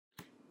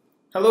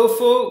Hello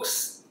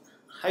folks,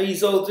 how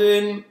yous all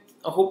doing?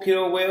 I hope you're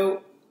all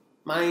well.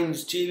 My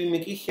name's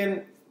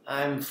McGeechan.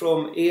 I'm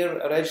from Ayr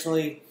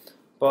originally,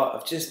 but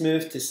I've just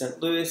moved to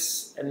St.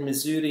 Louis in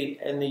Missouri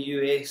in the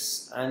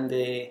US and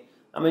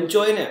I'm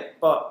enjoying it,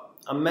 but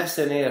I'm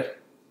missing Ayr.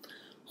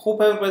 Hope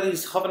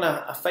everybody's having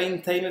a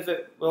fine time of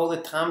it with all the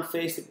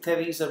Tamfest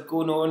activities that are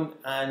going on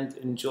and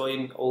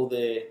enjoying all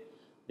the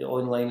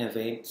online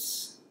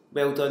events.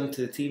 Well done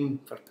to the team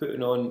for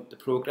putting on the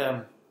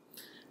programme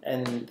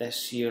in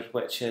this year,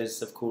 which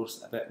is of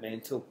course a bit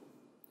mental.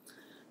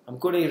 I'm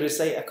going to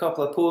recite a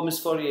couple of poems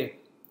for you.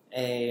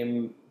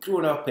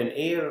 Growing up in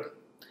Ayr,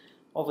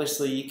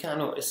 obviously you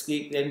cannot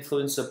escape the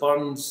influence of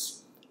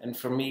Burns, and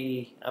for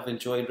me I've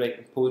enjoyed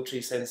writing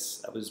poetry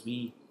since I was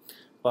wee,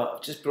 but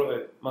I've just brought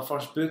out my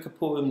first book of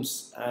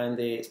poems and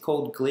it's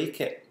called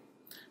Glaikit.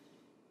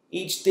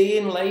 Each day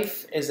in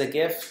life is a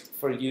gift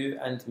for you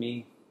and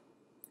me,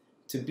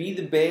 to be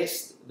the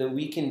best that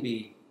we can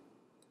be.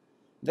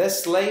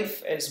 This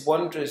life, it's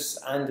wondrous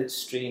and it's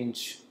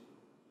strange,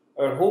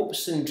 our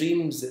hopes and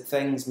dreams that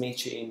things may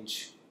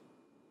change.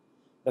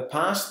 The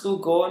past though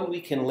gone,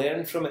 we can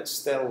learn from it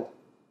still.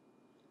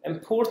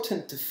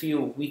 Important to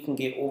feel we can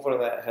get over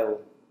that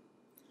hill.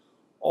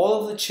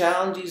 All of the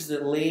challenges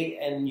that lay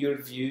in your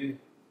view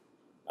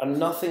are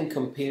nothing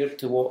compared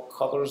to what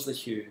colours the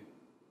hue.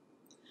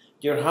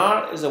 Your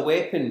heart is a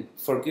weapon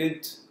for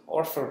good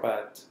or for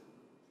bad.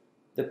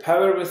 The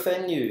power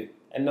within you,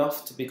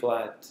 enough to be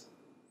glad.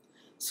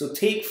 So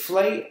take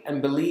flight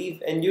and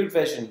believe in your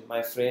vision,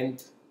 my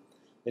friend.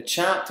 The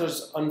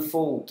chapters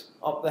unfold,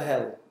 up the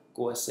hill,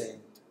 go ascend.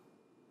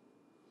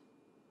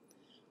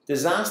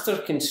 Disaster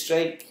can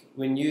strike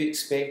when you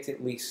expect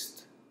it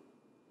least.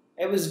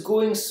 It was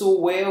going so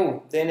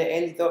well, then it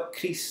ended up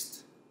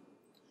creased.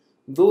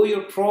 Though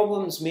your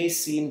problems may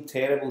seem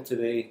terrible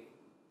today,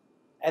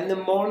 in the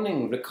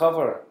morning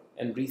recover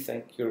and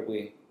rethink your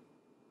way.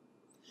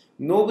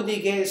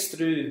 Nobody gets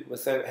through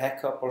without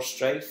hiccup or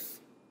strife.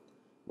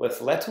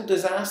 With little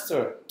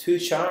disaster, too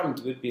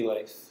charmed would be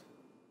life.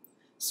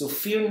 So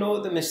fear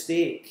not the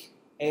mistake,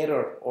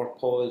 error or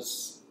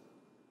pause.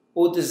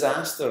 O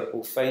disaster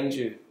will find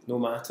you, no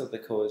matter the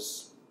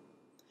cause.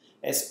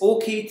 It's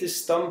okay to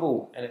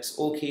stumble and it's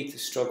okay to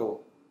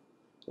struggle.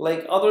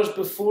 Like others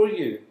before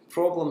you,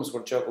 problems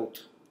were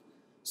juggled.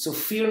 So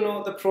fear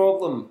not the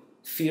problem,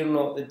 fear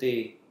not the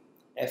day,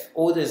 if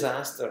O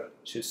disaster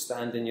should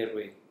stand in your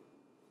way.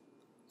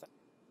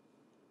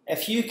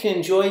 If you can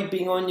enjoy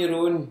being on your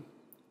own,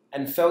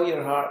 and fill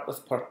your heart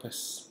with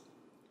purpose.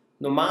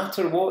 No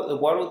matter what the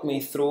world may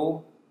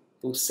throw,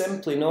 they'll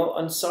simply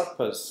not usurp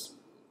us.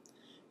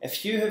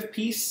 If you have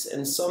peace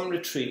in some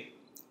retreat,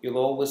 you'll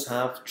always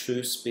have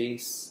true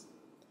space.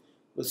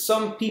 With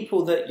some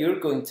people that you're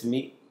going to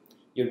meet,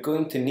 you're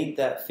going to need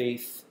that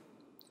faith.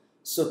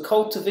 So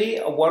cultivate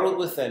a world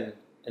within,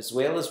 as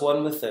well as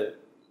one without.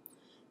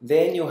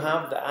 Then you'll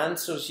have the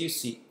answers you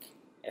seek,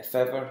 if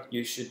ever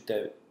you should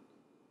doubt.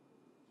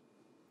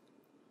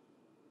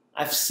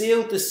 I've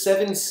sailed the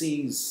 7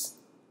 seas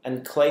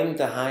and climbed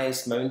the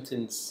highest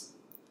mountains,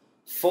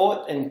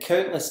 fought in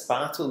countless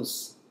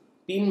battles,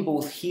 been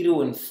both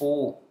hero and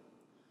foe.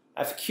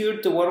 I've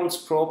cured the world's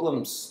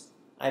problems,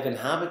 I've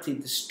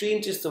inhabited the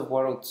strangest of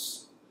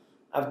worlds.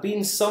 I've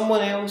been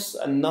someone else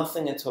and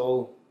nothing at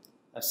all.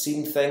 I've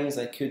seen things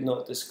I could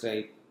not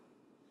describe,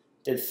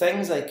 did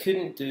things I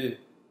couldn't do,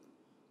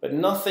 but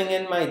nothing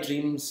in my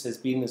dreams has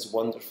been as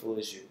wonderful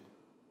as you.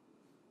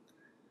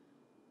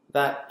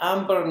 That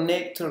amber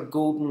nectar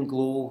golden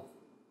glow,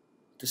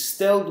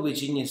 distilled with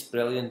genius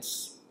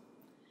brilliance,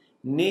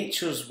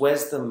 nature's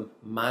wisdom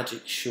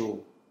magic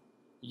show,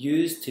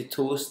 used to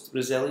toast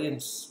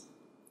resilience.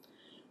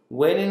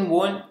 When in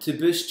want to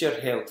boost your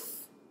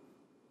health,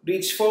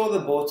 reach for the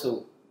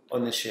bottle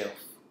on the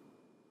shelf.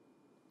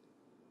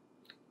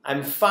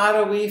 I'm far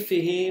away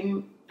fae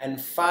hame and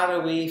far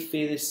away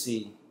fae the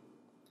sea,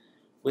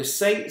 with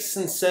sights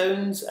and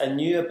sounds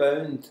anew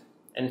abound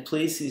and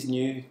places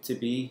new to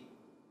be.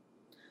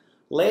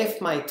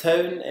 Left my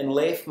town and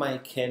left my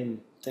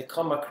kin to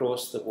come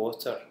across the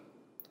water,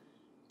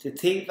 to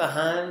take the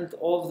hand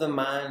of the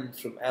man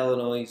from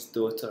Illinois'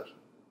 daughter.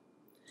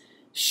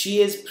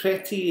 She is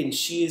pretty and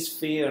she is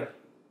fair,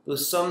 though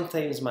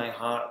sometimes my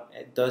heart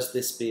it does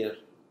despair.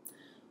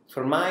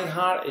 For my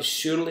heart is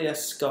surely a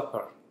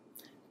scupper,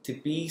 to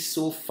be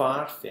so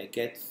far for a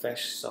good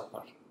fish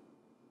supper.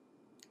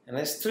 And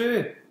it's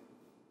true.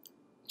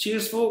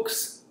 Cheers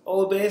folks,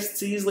 all the best,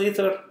 see you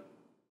later.